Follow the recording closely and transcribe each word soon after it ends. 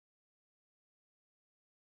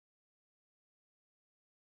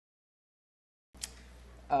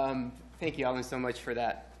Thank you, Alan, so much for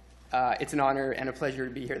that. It's an honor and a pleasure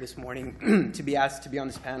to be here this morning, to be asked to be on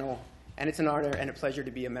this panel, and it's an honor and a pleasure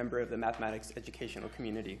to be a member of the mathematics educational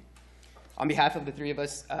community. On behalf of the three of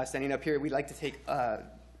us standing up here, we'd like to take a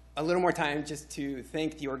little more time just to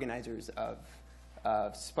thank the organizers of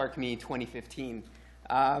SparkMe 2015.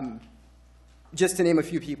 Just to name a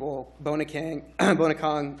few people, Bona Kong,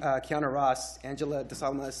 Kiana Ross, Angela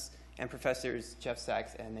DeSalmas, and professors Jeff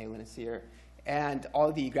Sachs and Nayla Nasir, and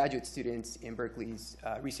all the graduate students in Berkeley's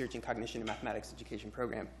Research in Cognition and Mathematics Education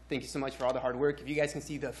program. Thank you so much for all the hard work. If you guys can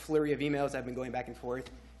see the flurry of emails I've been going back and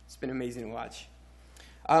forth, it's been amazing to watch.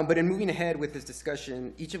 But in moving ahead with this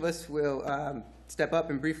discussion, each of us will step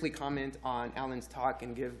up and briefly comment on Alan's talk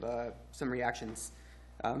and give some reactions,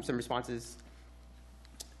 some responses.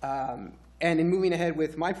 And in moving ahead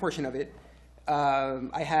with my portion of it,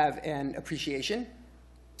 I have an appreciation,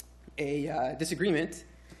 a disagreement,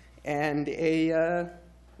 and an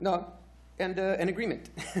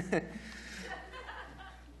agreement.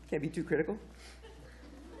 Can't be too critical.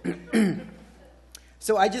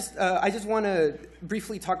 So I just want to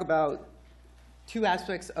briefly talk about two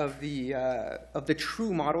aspects of the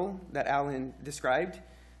true model that Alan described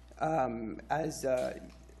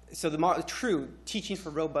so the model, true, teaching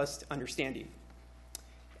for robust understanding.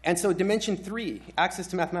 And so dimension 3, access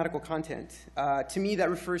to mathematical content, to me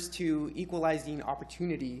that refers to equalizing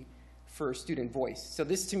opportunity for student voice. So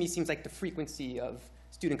this to me seems like the frequency of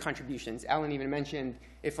student contributions. Alan even mentioned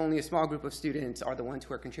if only a small group of students are the ones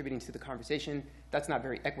who are contributing to the conversation, that's not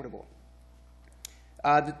very equitable.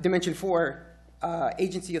 Dimension 4,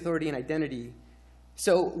 agency, authority, and identity.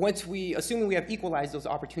 So once we, assuming we have equalized those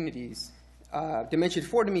opportunities, dimension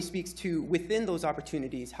 4 to me speaks to within those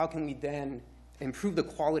opportunities, how can we then improve the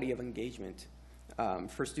quality of engagement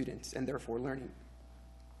for students and therefore learning.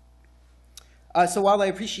 So while I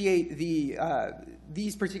appreciate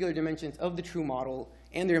these particular dimensions of the true model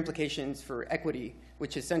and their implications for equity,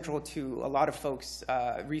 which is central to a lot of folks'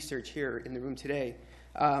 research here in the room today,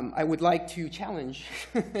 I would like to challenge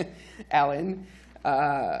Alan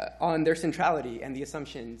on their centrality and the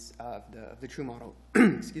assumptions of the true model.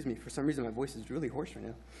 Excuse me, for some reason my voice is really hoarse right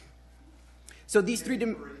now. So these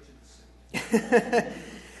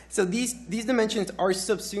so these dimensions are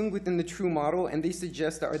subsumed within the true model, and they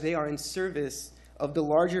suggest that they are in service of the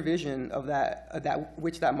larger vision of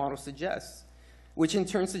which that model suggests, which in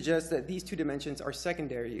turn suggests that these two dimensions are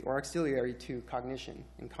secondary or auxiliary to cognition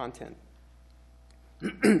and content.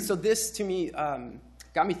 So this, to me,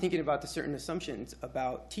 got me thinking about the certain assumptions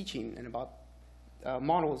about teaching and about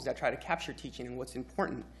models that try to capture teaching and what's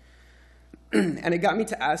important. And it got me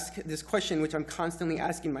to ask this question, which I'm constantly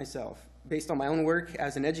asking myself, based on my own work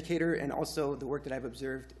as an educator and also the work that I've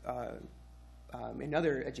observed in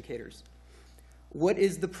other educators. What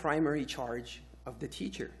is the primary charge of the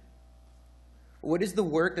teacher? What is the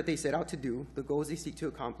work that they set out to do, the goals they seek to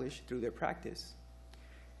accomplish through their practice?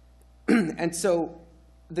 And so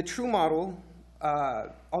the true model,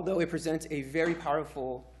 although it presents a very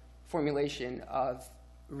powerful formulation of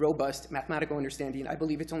robust mathematical understanding, I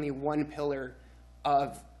believe it's only one pillar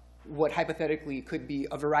of what hypothetically could be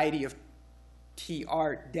a variety of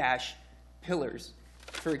TR-pillars.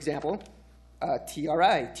 For example,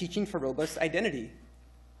 TRI, teaching for robust identity.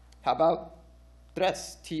 How about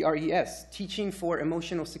TRES, T-R-E-S, teaching for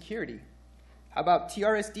emotional security? How about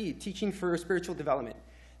TRSD, teaching for spiritual development?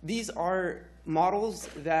 These are models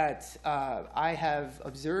that I have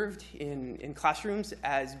observed in classrooms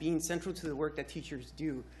as being central to the work that teachers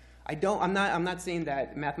do. I'm not saying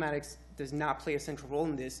that mathematics does not play a central role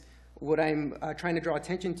in this. What I'm trying to draw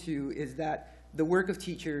attention to is that the work of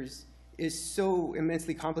teachers is so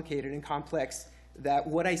immensely complicated and complex that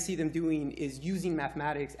what I see them doing is using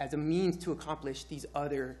mathematics as a means to accomplish these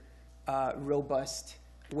other robust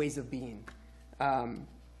ways of being. And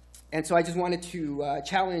so I just wanted to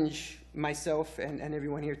challenge myself and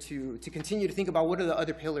everyone here to continue to think about what are the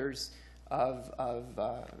other pillars of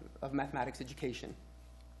mathematics education.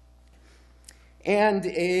 And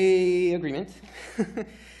a agreement.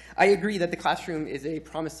 I agree that the classroom is a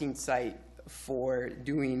promising site for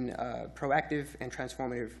doing proactive and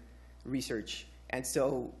transformative research. And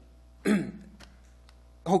so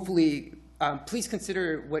hopefully, please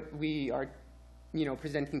consider what we are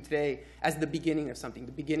presenting today as the beginning of something,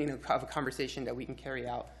 the beginning of a conversation that we can carry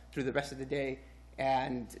out through the rest of the day.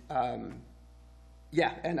 And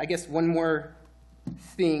yeah, and I guess one more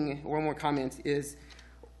thing, one more comment is,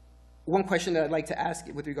 one question that I'd like to ask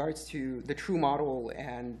with regards to the true model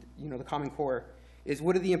and the Common Core is,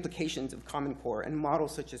 what are the implications of Common Core and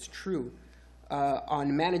models such as true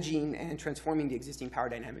on managing and transforming the existing power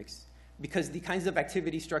dynamics? Because the kinds of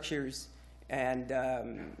activity structures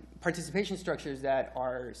and participation structures that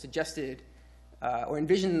are suggested or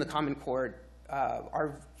envisioned in the Common Core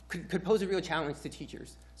could pose a real challenge to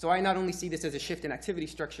teachers. So I not only see this as a shift in activity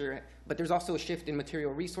structure, but there's also a shift in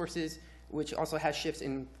material resources, which also has shifts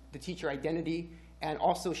in the teacher identity, and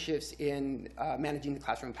also shifts in managing the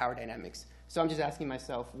classroom power dynamics. So I'm just asking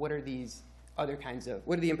myself, what are these other kinds of,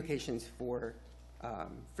 what are the implications for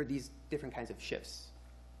these different kinds of shifts?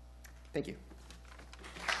 Thank you.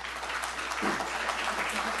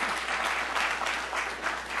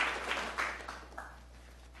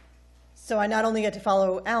 So I not only get to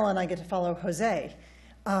follow Alan, I get to follow Jose.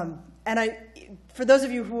 For those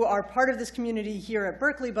of you who are part of this community here at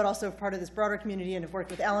Berkeley, but also part of this broader community and have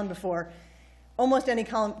worked with Alan before, almost any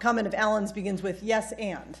comment of Alan's begins with yes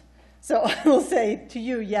and. So I will say to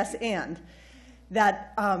you, yes and,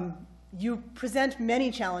 that you present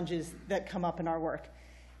many challenges that come up in our work.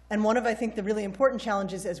 And one of, I think, the really important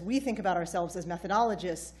challenges as we think about ourselves as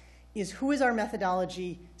methodologists is who is our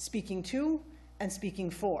methodology speaking to and speaking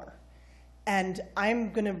for? And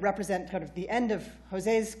I'm going to represent kind of the end of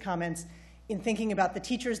Jose's comments in thinking about the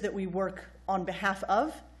teachers that we work on behalf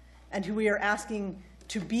of and who we are asking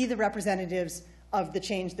to be the representatives of the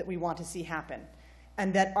change that we want to see happen.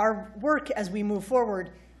 And that our work as we move forward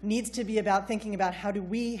needs to be about thinking about how do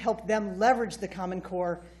we help them leverage the Common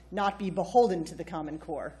Core, not be beholden to the Common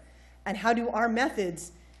Core. And how do our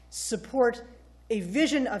methods support a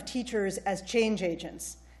vision of teachers as change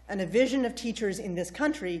agents and a vision of teachers in this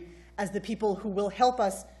country as the people who will help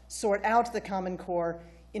us sort out the Common Core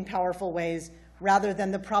in powerful ways rather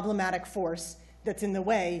than the problematic force that's in the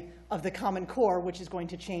way of the Common Core, which is going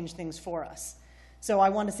to change things for us. So I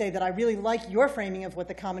want to say that I really like your framing of what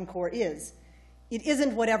the Common Core is. It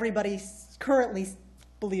isn't what everybody currently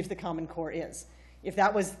believes the Common Core is. If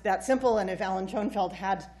that was that simple and if Alan Schoenfeld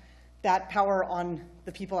had that power on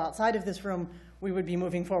the people outside of this room, we would be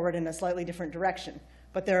moving forward in a slightly different direction.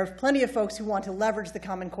 But there are plenty of folks who want to leverage the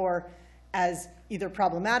Common Core as either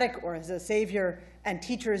problematic or as a savior, and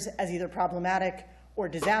teachers as either problematic or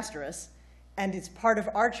disastrous. And it's part of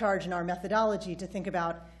our charge and our methodology to think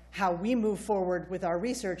about how we move forward with our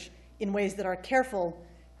research in ways that are careful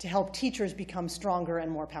to help teachers become stronger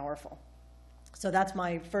and more powerful. So that's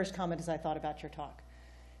my first comment as I thought about your talk.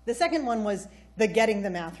 The second one was the getting the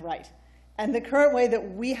math right. And the current way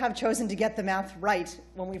that we have chosen to get the math right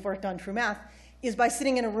when we've worked on true math is by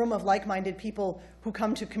sitting in a room of like-minded people who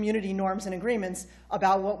come to community norms and agreements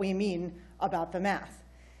about what we mean about the math.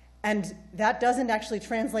 And that doesn't actually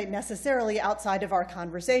translate necessarily outside of our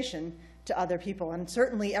conversation to other people. And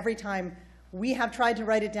certainly every time we have tried to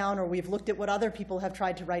write it down or we've looked at what other people have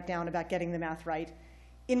tried to write down about getting the math right,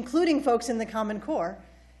 including folks in the Common Core,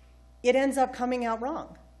 it ends up coming out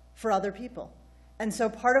wrong for other people. And so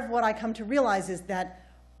part of what I come to realize is that,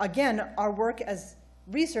 again, our work as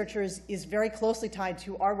researchers is very closely tied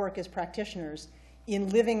to our work as practitioners in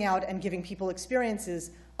living out and giving people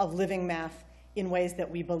experiences of living math in ways that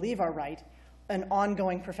we believe are right, and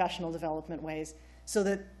ongoing professional development ways, so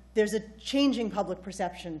that there's a changing public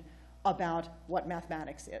perception about what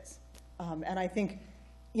mathematics is. And I think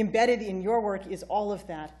embedded in your work is all of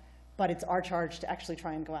that, but it's our charge to actually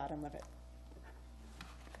try and go out and live it.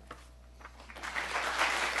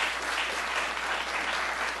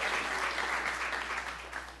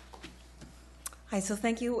 Hi, so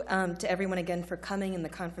thank you to everyone again for coming and the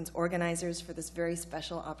conference organizers for this very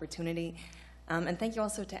special opportunity. And thank you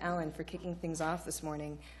also to Alan for kicking things off this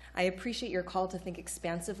morning. I appreciate your call to think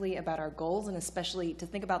expansively about our goals and especially to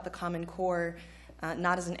think about the Common Core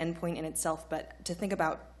not as an endpoint in itself, but to think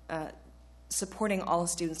about supporting all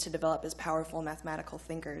students to develop as powerful mathematical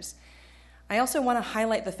thinkers. I also want to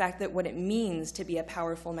highlight the fact that what it means to be a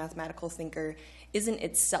powerful mathematical thinker isn't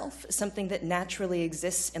itself something that naturally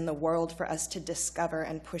exists in the world for us to discover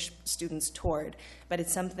and push students toward, but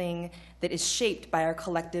it's something that is shaped by our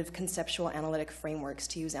collective conceptual analytic frameworks,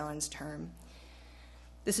 to use Alan's term.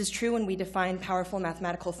 This is true when we define powerful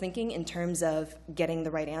mathematical thinking in terms of getting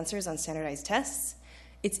the right answers on standardized tests.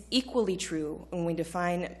 It's equally true when we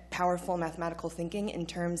define powerful mathematical thinking in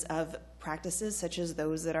terms of practices such as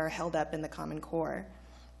those that are held up in the Common Core.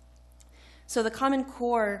 So the Common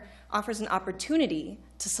Core offers an opportunity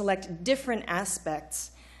to select different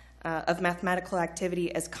aspects of mathematical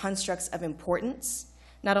activity as constructs of importance,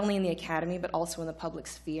 not only in the academy, but also in the public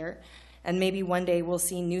sphere. And maybe one day we'll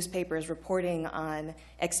see newspapers reporting on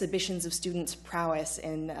exhibitions of students' prowess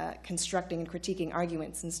in constructing and critiquing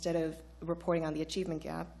arguments instead of reporting on the achievement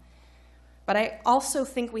gap. But I also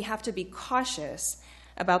think we have to be cautious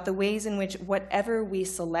about the ways in which whatever we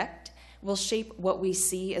select will shape what we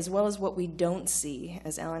see as well as what we don't see,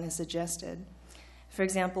 as Alan has suggested. For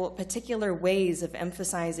example, particular ways of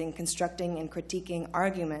emphasizing, constructing, and critiquing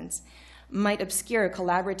arguments might obscure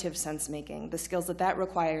collaborative sense-making, the skills that that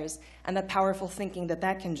requires, and the powerful thinking that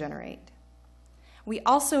that can generate. We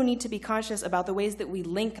also need to be conscious about the ways that we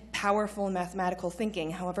link powerful mathematical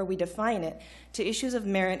thinking, however we define it, to issues of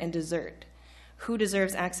merit and desert. Who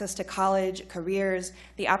deserves access to college, careers,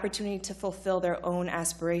 the opportunity to fulfill their own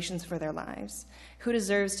aspirations for their lives? Who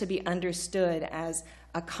deserves to be understood as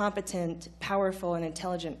a competent, powerful, and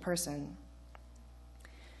intelligent person?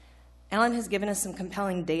 Alan has given us some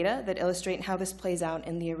compelling data that illustrate how this plays out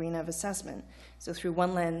in the arena of assessment. So through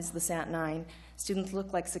one lens, the SAT-9, students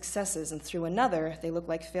look like successes, and through another, they look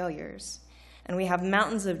like failures. And we have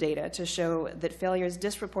mountains of data to show that failure is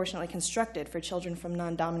disproportionately constructed for children from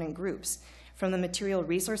non-dominant groups, from the material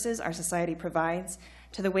resources our society provides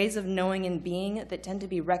to the ways of knowing and being that tend to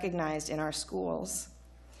be recognized in our schools.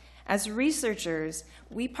 As researchers,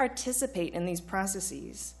 we participate in these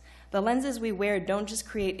processes. The lenses we wear don't just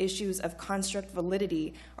create issues of construct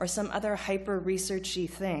validity or some other hyper-researchy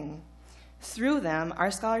thing. Through them,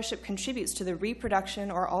 our scholarship contributes to the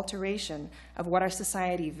reproduction or alteration of what our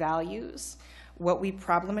society values, what we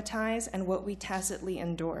problematize, and what we tacitly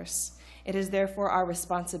endorse. It is therefore our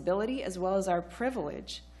responsibility as well as our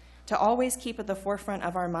privilege to always keep at the forefront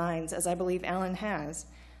of our minds, as I believe Alan has,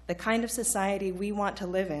 the kind of society we want to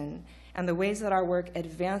live in and the ways that our work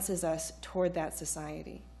advances us toward that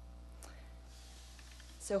society.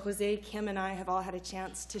 So Jose, Kim, and I have all had a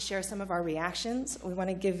chance to share some of our reactions. We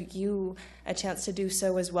want to give you a chance to do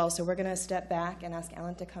so as well. So we're going to step back and ask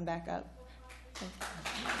Alan to come back up.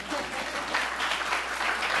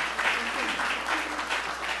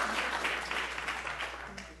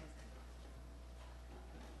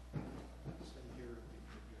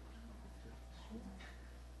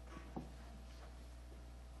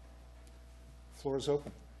 Floor is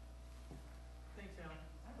open. Thanks, Alan.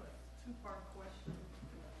 I have a two-part question.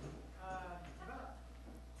 About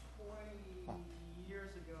 20 years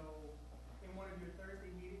ago, in one of your Thursday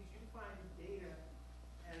meetings, you defined data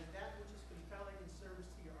as that which is compelling in service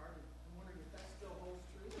to your argument. I'm wondering if that still holds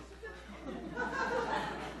true. That's the first part.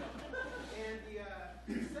 And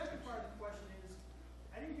the second part of the question is,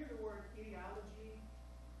 I didn't hear the word ideology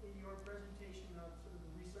in your presentation of sort of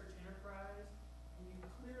the research enterprise, and you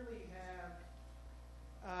clearly have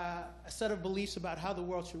a set of beliefs about how the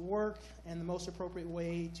world should work and the most appropriate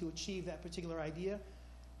way to achieve that particular idea.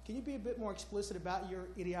 Can you be a bit more explicit about your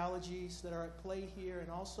ideologies that are at play here,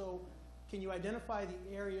 and also can you identify the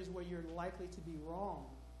areas where you're likely to be wrong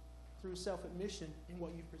through self-admission in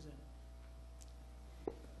what you've presented?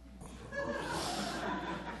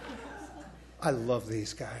 I love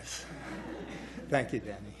these guys. Thank you,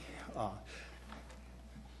 Danny.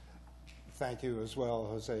 Thank you as well,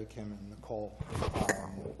 Jose, Kim, and Nicole.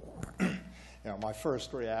 My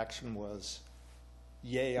first reaction was,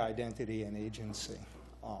 yay, identity and agency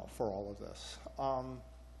for all of this.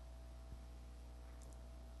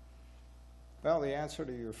 Well, the answer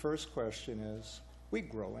to your first question is, we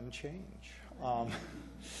grow and change.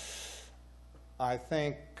 I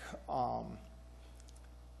think, I've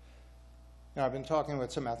been talking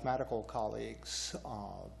with some mathematical colleagues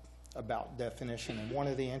about definition, and one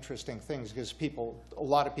of the interesting things, because a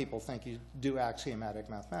lot of people think you do axiomatic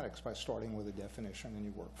mathematics by starting with a definition and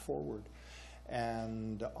you work forward.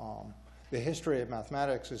 And the history of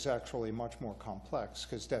mathematics is actually much more complex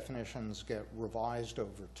because definitions get revised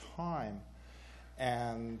over time.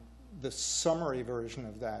 And the summary version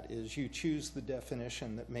of that is you choose the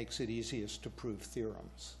definition that makes it easiest to prove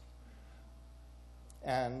theorems.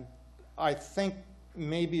 And I think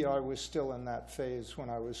maybe I was still in that phase when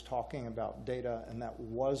I was talking about data, and that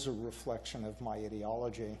was a reflection of my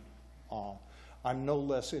ideology. I'm no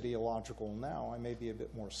less ideological now. I may be a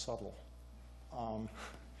bit more subtle.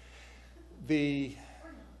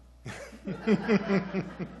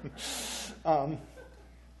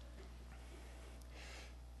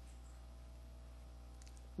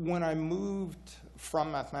 When I moved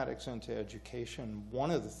from mathematics into education,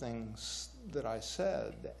 one of the things that I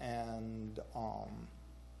said and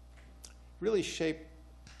really shaped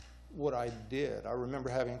what I did, I remember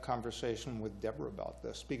having a conversation with Deborah about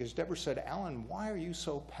this, because Deborah said, Alan, why are you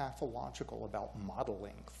so pathological about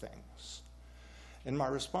modeling things? And my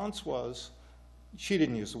response was, she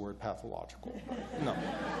didn't use the word pathological. No.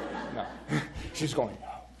 She's going, no.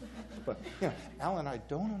 But, Alan, I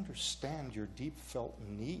don't understand your deep felt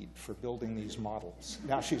need for building these models.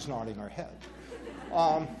 Now she's nodding her head.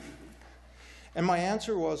 And my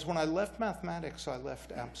answer was, when I left mathematics, I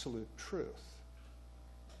left absolute truth.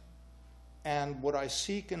 And what I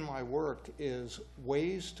seek in my work is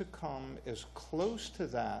ways to come as close to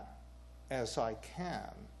that as I can.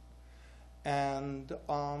 And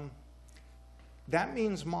that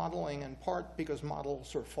means modeling in part because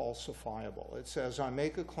models are falsifiable. It says I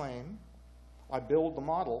make a claim, I build the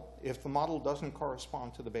model. If the model doesn't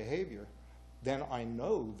correspond to the behavior, then I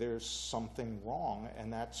know there's something wrong,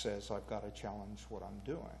 and that says I've got to challenge what I'm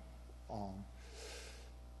doing.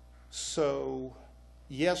 So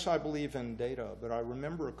yes, I believe in data, but I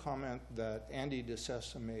remember a comment that Andy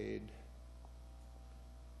DeSessa made,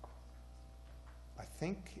 I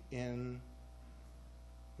think in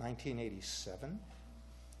 1987,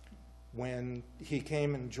 when he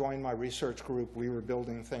came and joined my research group. We were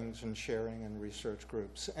building things and sharing in research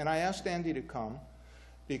groups. And I asked Andy to come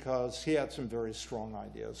because he had some very strong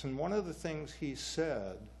ideas. And one of the things he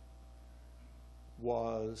said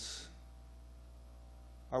was,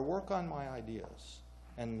 I work on my ideas,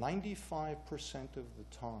 and 95% of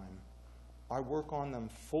the time, I work on them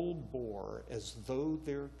full bore as though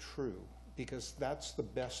they're true, because that's the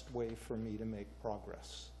best way for me to make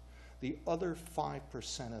progress. The other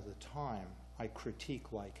 5% of the time, I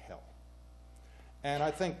critique like hell. And I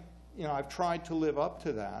think, I've tried to live up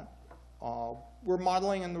to that. We're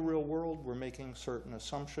modeling in the real world. We're making certain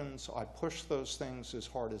assumptions. I push those things as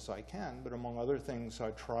hard as I can, but among other things, I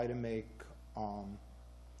try to make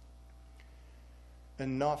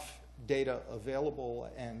enough data available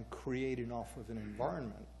and create enough of an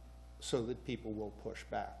environment so that people will push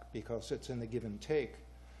back, because it's in the give and take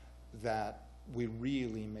that we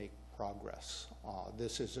really make progress.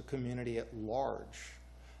 This is a community at large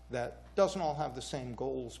that doesn't all have the same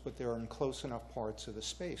goals, but they're in close enough parts of the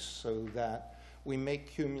space so that we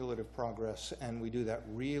make cumulative progress, and we do that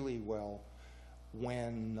really well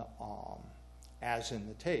when, as in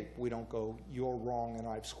the tape, we don't go, you're wrong and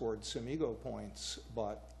I've scored some ego points,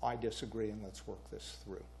 but I disagree and let's work this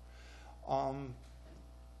through.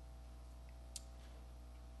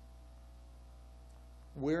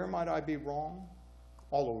 Where might I be wrong?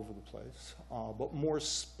 All over the place. But more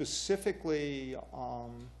specifically,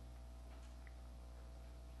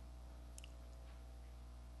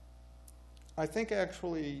 I think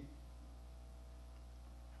actually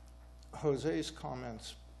Jose's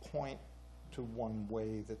comments point to one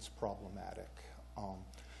way that's problematic.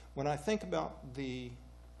 When I think about the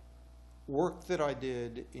work that I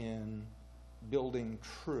did in building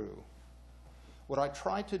True, what I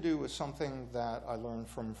tried to do was something that I learned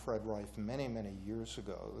from Fred Reif many, many years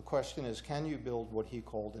ago. The question is, can you build what he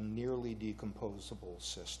called a nearly decomposable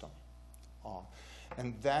system?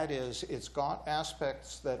 And that is, it's got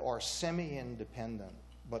aspects that are semi-independent,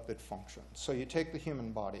 but that function. So you take the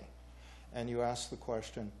human body, and you ask the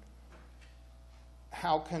question,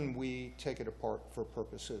 how can we take it apart for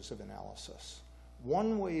purposes of analysis?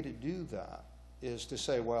 One way to do that is to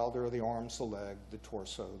say, well, there are the arms, the leg, the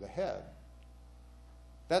torso, the head.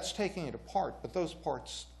 That's taking it apart, but those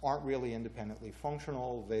parts aren't really independently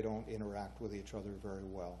functional. They don't interact with each other very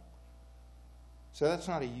well. So that's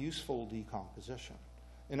not a useful decomposition.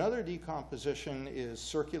 Another decomposition is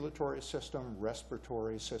circulatory system,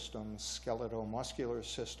 respiratory system, skeletal-muscular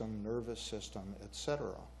system, nervous system,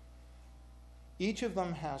 etc. Each of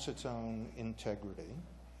them has its own integrity.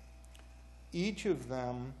 Each of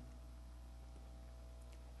them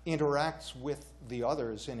interacts with the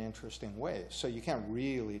others in interesting ways. So you can't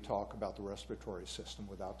really talk about the respiratory system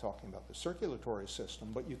without talking about the circulatory system,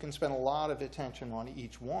 but you can spend a lot of attention on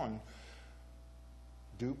each one,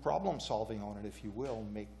 do problem solving on it, if you will,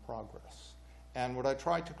 make progress. And what I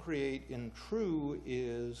tried to create in True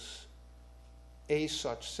is a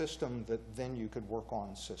such system that then you could work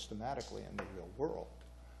on systematically in the real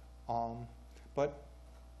world. But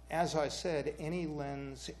as I said, any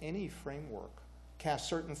lens, any framework casts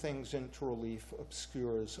certain things into relief,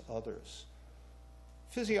 obscures others.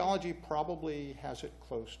 Physiology probably has it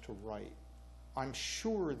close to right. I'm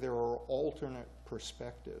sure there are alternate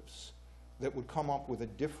perspectives that would come up with a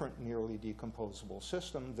different nearly decomposable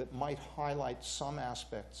system that might highlight some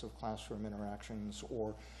aspects of classroom interactions,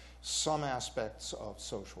 or some aspects of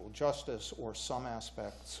social justice, or some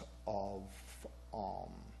aspects of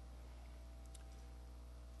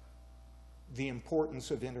the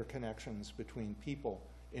importance of interconnections between people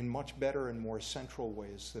in much better and more central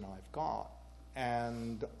ways than I've got.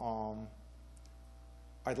 And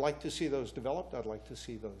I'd like to see those developed. I'd like to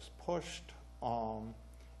see those pushed.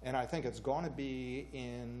 And I think it's going to be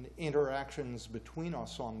in interactions between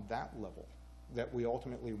us on that level that we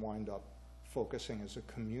ultimately wind up focusing as a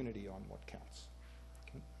community on what counts.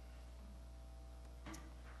 Okay.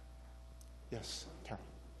 Yes, Carol.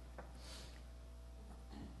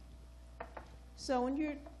 So when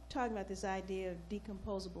you're talking about this idea of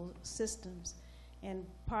decomposable systems, and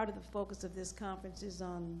part of the focus of this conference is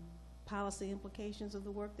on policy implications of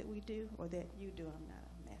the work that we do, or that you do. I'm not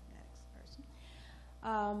a mathematics person.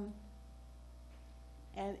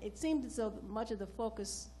 And it seemed as though much of the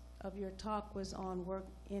focus of your talk was on work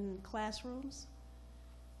in classrooms,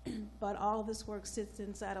 but all of this work sits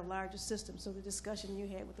inside a larger system. So the discussion you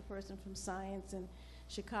had with the person from science in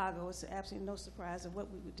Chicago is absolutely no surprise of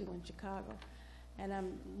what we would do in Chicago. And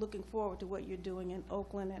I'm looking forward to what you're doing in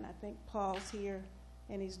Oakland, and I think Paul's here,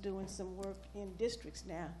 and he's doing some work in districts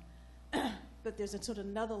now. But there's a sort of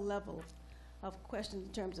another level of questions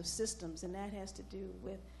in terms of systems, and that has to do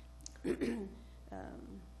with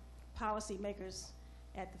policymakers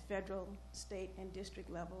at the federal, state, and district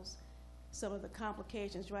levels. Some of the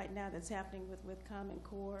complications right now that's happening with Common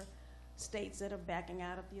Core, states that are backing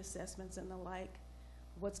out of the assessments and the like,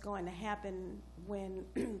 what's going to happen when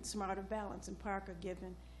Smarter Balance and Park are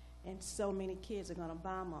given, and so many kids are going to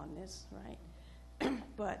bomb on this, right?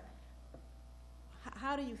 But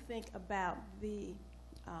how do you think about the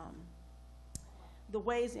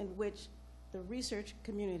ways in which the research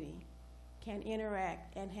community can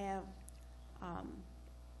interact and have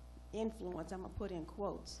influence, I'm going to put in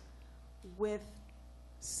quotes, with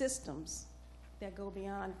systems that go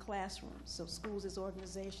beyond classrooms, so schools as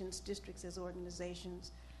organizations, districts as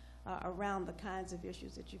organizations, around the kinds of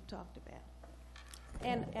issues that you've talked about?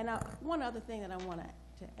 And one other thing that I want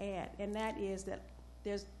to add, and that is that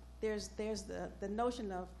there's the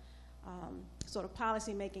notion of sort of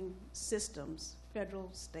policy-making systems, federal,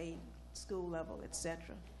 state, school level, et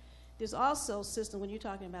cetera. There's also system, when you're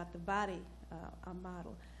talking about the body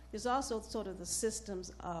model, there's also sort of the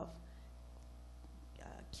systems of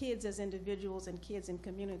kids as individuals and kids in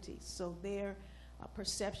communities. So their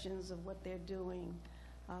perceptions of what they're doing,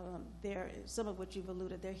 some of what you've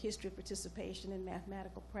alluded, their history of participation in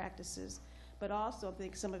mathematical practices, but also I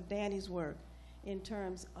think some of Danny's work in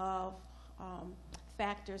terms of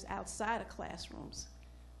factors outside of classrooms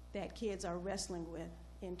that kids are wrestling with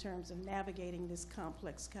in terms of navigating this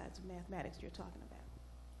complex kinds of mathematics you're talking about.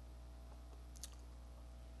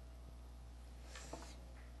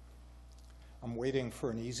 I'm waiting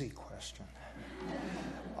for an easy question.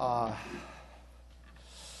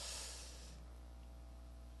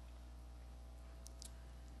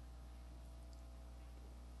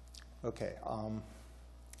 Okay.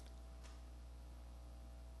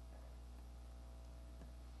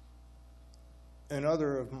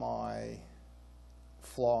 Another of my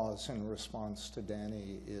flaws in response to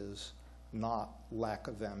Danny is not lack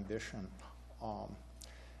of ambition.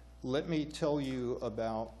 Let me tell you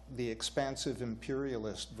about the expansive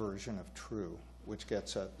imperialist version of true, which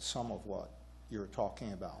gets at some of what you're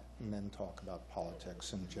talking about, and then talk about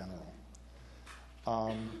politics in general.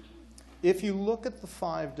 If you look at the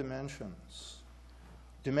 5 dimensions,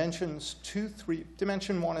 dimension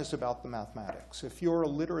 1 is about the mathematics. If you're a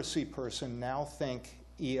literacy person, now think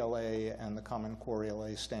ELA and the Common Core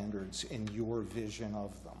ELA standards in your vision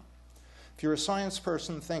of them. If you're a science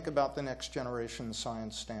person, think about the next generation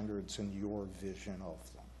science standards in your vision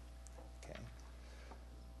of them. Okay.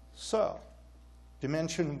 So,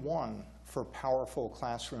 dimension 1 for powerful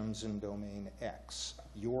classrooms in domain X,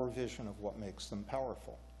 your vision of what makes them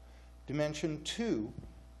powerful. Dimension 2,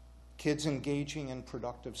 kids engaging in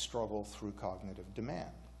productive struggle through cognitive demand.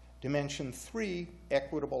 Dimension 3,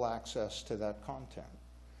 equitable access to that content.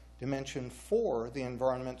 Dimension 4, the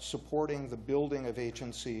environment supporting the building of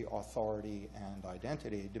agency, authority, and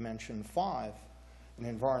identity. Dimension 5, an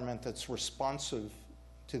environment that's responsive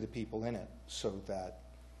to the people in it so that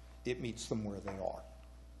it meets them where they are.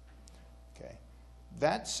 Okay.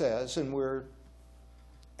 That says, and we're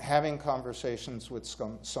having conversations with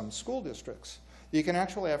some school districts, you can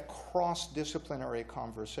actually have cross-disciplinary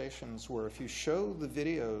conversations where if you show the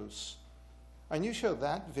videos, and you show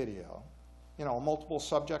that video, you know, a multiple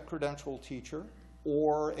subject credential teacher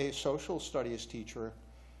or a social studies teacher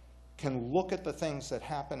can look at the things that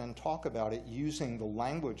happen and talk about it using the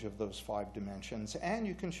language of those 5 dimensions, and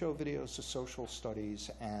you can show videos of social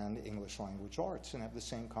studies and English language arts and have the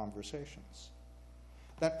same conversations.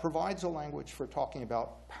 That provides a language for talking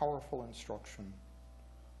about powerful instruction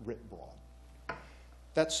writ broad.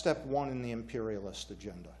 That's step 1 in the imperialist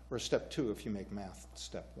agenda, or step 2 if you make math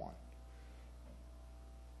step 1.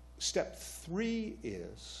 Step 3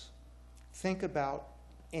 is think about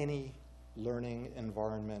any learning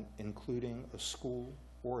environment, including a school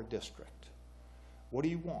or a district. What do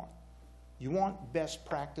you want? You want best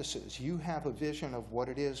practices. You have a vision of what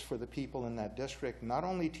it is for the people in that district, not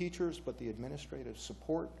only teachers, but the administrative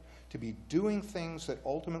support, to be doing things that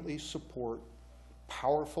ultimately support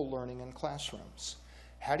powerful learning in classrooms.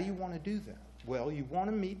 How do you want to do that? Well, you want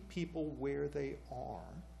to meet people where they are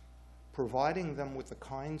providing them with the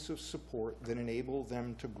kinds of support that enable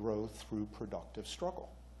them to grow through productive struggle.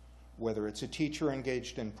 Whether it's a teacher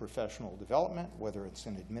engaged in professional development, whether it's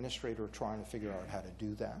an administrator trying to figure out how to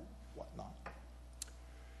do that, whatnot.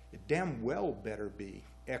 It damn well better be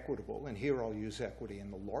equitable, and here I'll use equity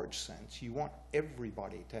in the large sense. You want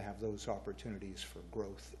everybody to have those opportunities for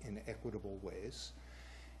growth in equitable ways,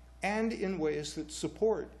 and in ways that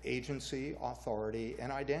support agency, authority,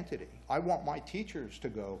 and identity. I want my teachers to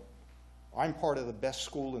go, I'm part of the best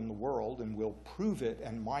school in the world and will prove it,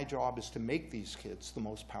 and my job is to make these kids the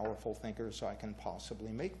most powerful thinkers I can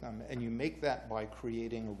possibly make them. And you make that by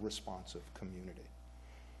creating a responsive community.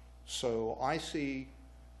 So I see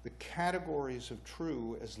the categories of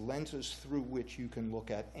true as lenses through which you can look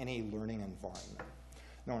at any learning environment.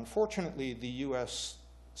 Now, unfortunately, the US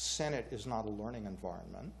Senate is not a learning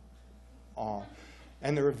environment.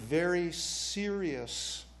 And there are very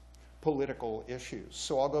serious political issues.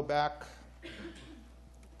 So I'll go back,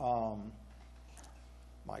 my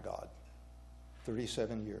God,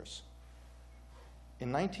 37 years.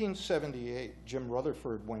 In 1978, Jim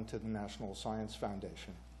Rutherford went to the National Science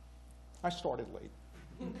Foundation. I started late.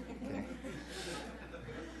 Okay.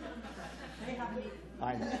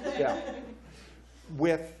 Yeah.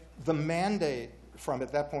 With the mandate from,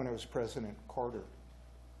 at that point it was President Carter,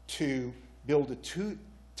 to build a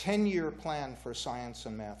 10-year plan for science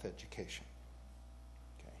and math education.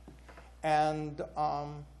 Okay. And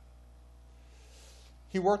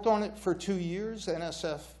he worked on it for 2 years.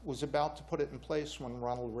 NSF was about to put it in place when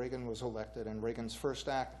Ronald Reagan was elected, and Reagan's first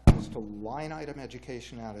act was to line item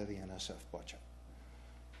education out of the NSF budget.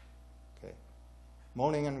 Okay.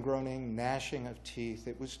 Moaning and groaning, gnashing of teeth,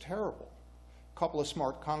 it was terrible. A couple of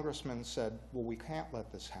smart congressmen said, well, we can't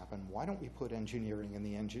let this happen. Why don't we put engineering in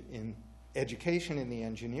the education in the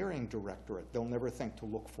engineering directorate? They'll never think to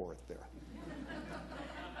look for it there.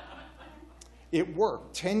 It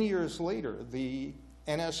worked. 10 years later, the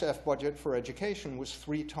NSF budget for education was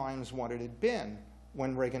 3 times what it had been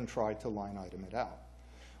when Reagan tried to line item it out.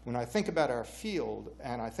 When I think about our field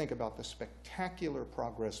and I think about the spectacular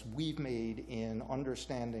progress we've made in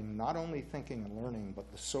understanding not only thinking and learning,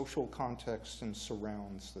 but the social context and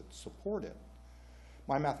surrounds that support it,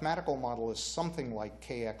 my mathematical model is something like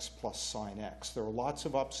kx plus sine x. There are lots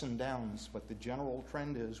of ups and downs, but the general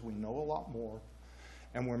trend is we know a lot more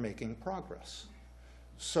and we're making progress.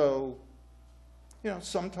 So, you know,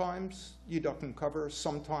 sometimes you duck and cover.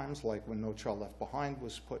 Sometimes, like when No Child Left Behind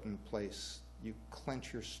was put in place, you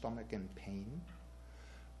clench your stomach in pain.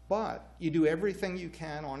 But you do everything you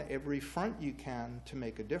can on every front you can to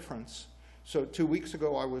make a difference. So 2 weeks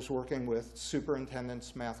ago, I was working with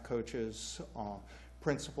superintendents, math coaches,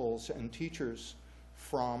 principals, and teachers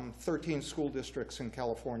from 13 school districts in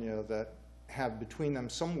California that have between them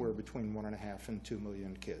somewhere between 1.5 and 2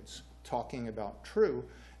 million kids, talking about true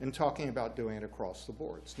and talking about doing it across the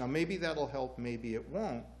boards. Now, maybe that'll help, maybe it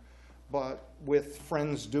won't. But with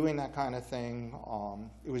friends doing that kind of thing,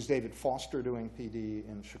 it was David Foster doing PD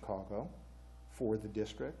in Chicago for the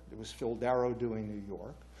district. It was Phil Darrow doing New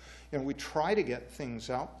York. And we try to get things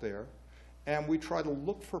out there, and we try to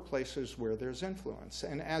look for places where there's influence.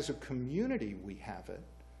 And as a community, we have it.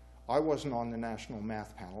 I wasn't on the National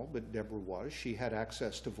Math Panel, but Deborah was. She had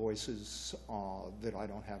access to voices that I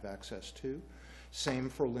don't have access to. Same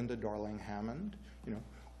for Linda Darling-Hammond. You know,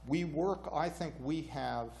 we work, I think we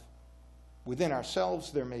have, within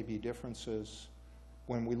ourselves, there may be differences.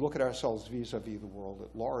 When we look at ourselves vis-a-vis the world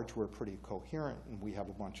at large, we're pretty coherent and we have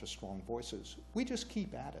a bunch of strong voices. We just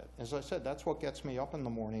keep at it. As I said, that's what gets me up in the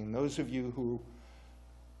morning. Those of you who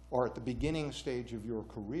are at the beginning stage of your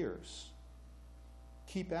careers,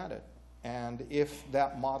 keep at it. And if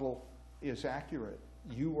that model is accurate,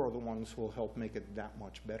 you are the ones who will help make it that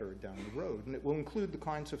much better down the road. And it will include the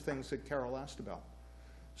kinds of things that Carol asked about.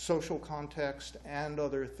 Social context and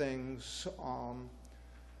other things.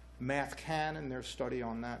 Math can, in their study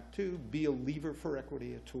on that too, be a lever for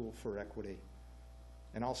equity, a tool for equity.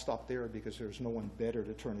 And I'll stop there because there's no one better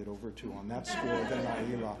to turn it over to on that score than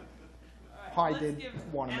Naila. I did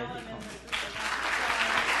want to make a comment.